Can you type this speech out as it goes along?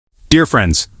Dear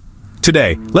friends,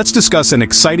 today, let's discuss an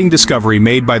exciting discovery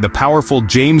made by the powerful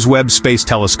James Webb Space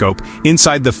Telescope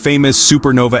inside the famous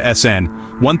supernova SN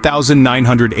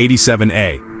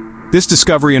 1987A. This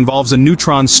discovery involves a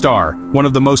neutron star, one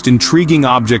of the most intriguing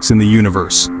objects in the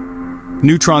universe.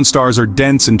 Neutron stars are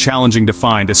dense and challenging to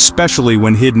find, especially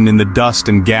when hidden in the dust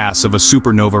and gas of a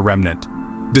supernova remnant.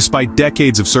 Despite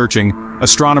decades of searching,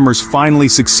 astronomers finally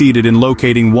succeeded in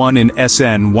locating one in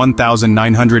SN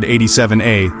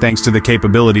 1987A thanks to the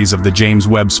capabilities of the James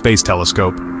Webb Space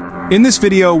Telescope. In this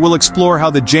video, we'll explore how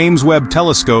the James Webb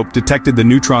Telescope detected the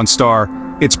neutron star,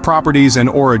 its properties and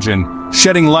origin,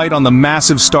 shedding light on the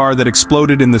massive star that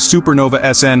exploded in the supernova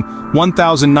SN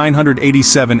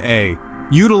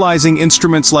 1987A. Utilizing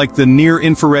instruments like the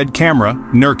near-infrared camera,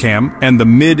 NIRCam, and the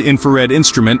mid-infrared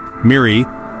instrument, MIRI,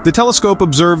 the telescope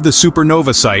observed the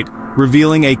supernova site,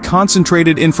 revealing a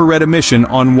concentrated infrared emission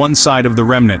on one side of the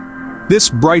remnant.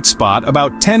 This bright spot,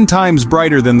 about 10 times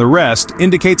brighter than the rest,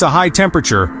 indicates a high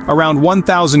temperature, around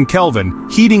 1000 Kelvin,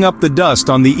 heating up the dust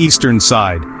on the eastern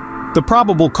side. The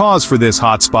probable cause for this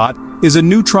hotspot is a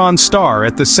neutron star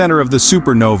at the center of the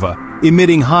supernova,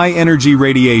 emitting high-energy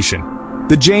radiation.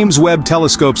 The James Webb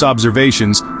Telescope's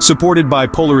observations, supported by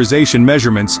polarization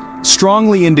measurements,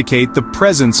 strongly indicate the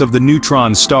presence of the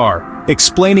neutron star,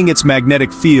 explaining its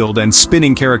magnetic field and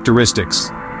spinning characteristics.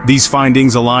 These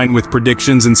findings align with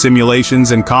predictions and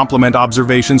simulations and complement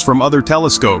observations from other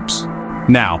telescopes.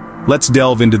 Now, let's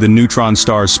delve into the neutron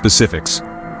star's specifics.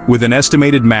 With an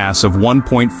estimated mass of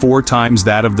 1.4 times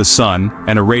that of the Sun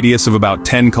and a radius of about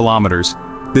 10 kilometers,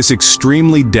 this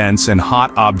extremely dense and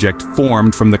hot object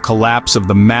formed from the collapse of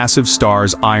the massive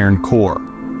star's iron core.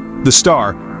 The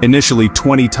star, initially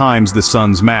 20 times the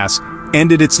Sun's mass,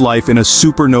 ended its life in a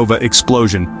supernova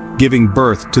explosion, giving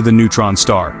birth to the neutron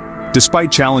star.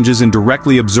 Despite challenges in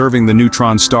directly observing the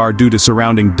neutron star due to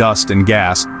surrounding dust and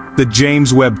gas, the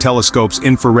James Webb Telescope's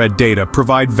infrared data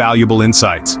provide valuable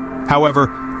insights. However,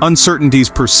 uncertainties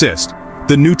persist.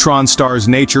 The neutron star's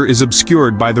nature is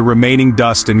obscured by the remaining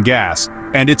dust and gas,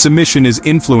 and its emission is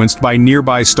influenced by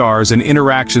nearby stars and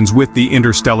interactions with the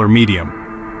interstellar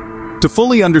medium. To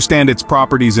fully understand its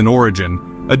properties and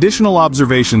origin, additional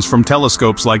observations from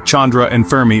telescopes like Chandra and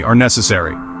Fermi are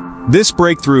necessary. This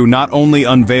breakthrough not only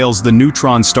unveils the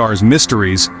neutron star's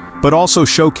mysteries, but also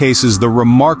showcases the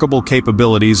remarkable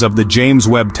capabilities of the James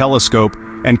Webb Telescope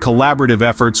and collaborative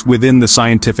efforts within the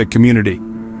scientific community.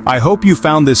 I hope you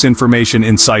found this information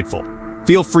insightful.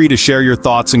 Feel free to share your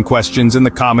thoughts and questions in the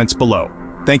comments below.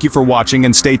 Thank you for watching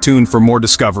and stay tuned for more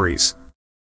discoveries.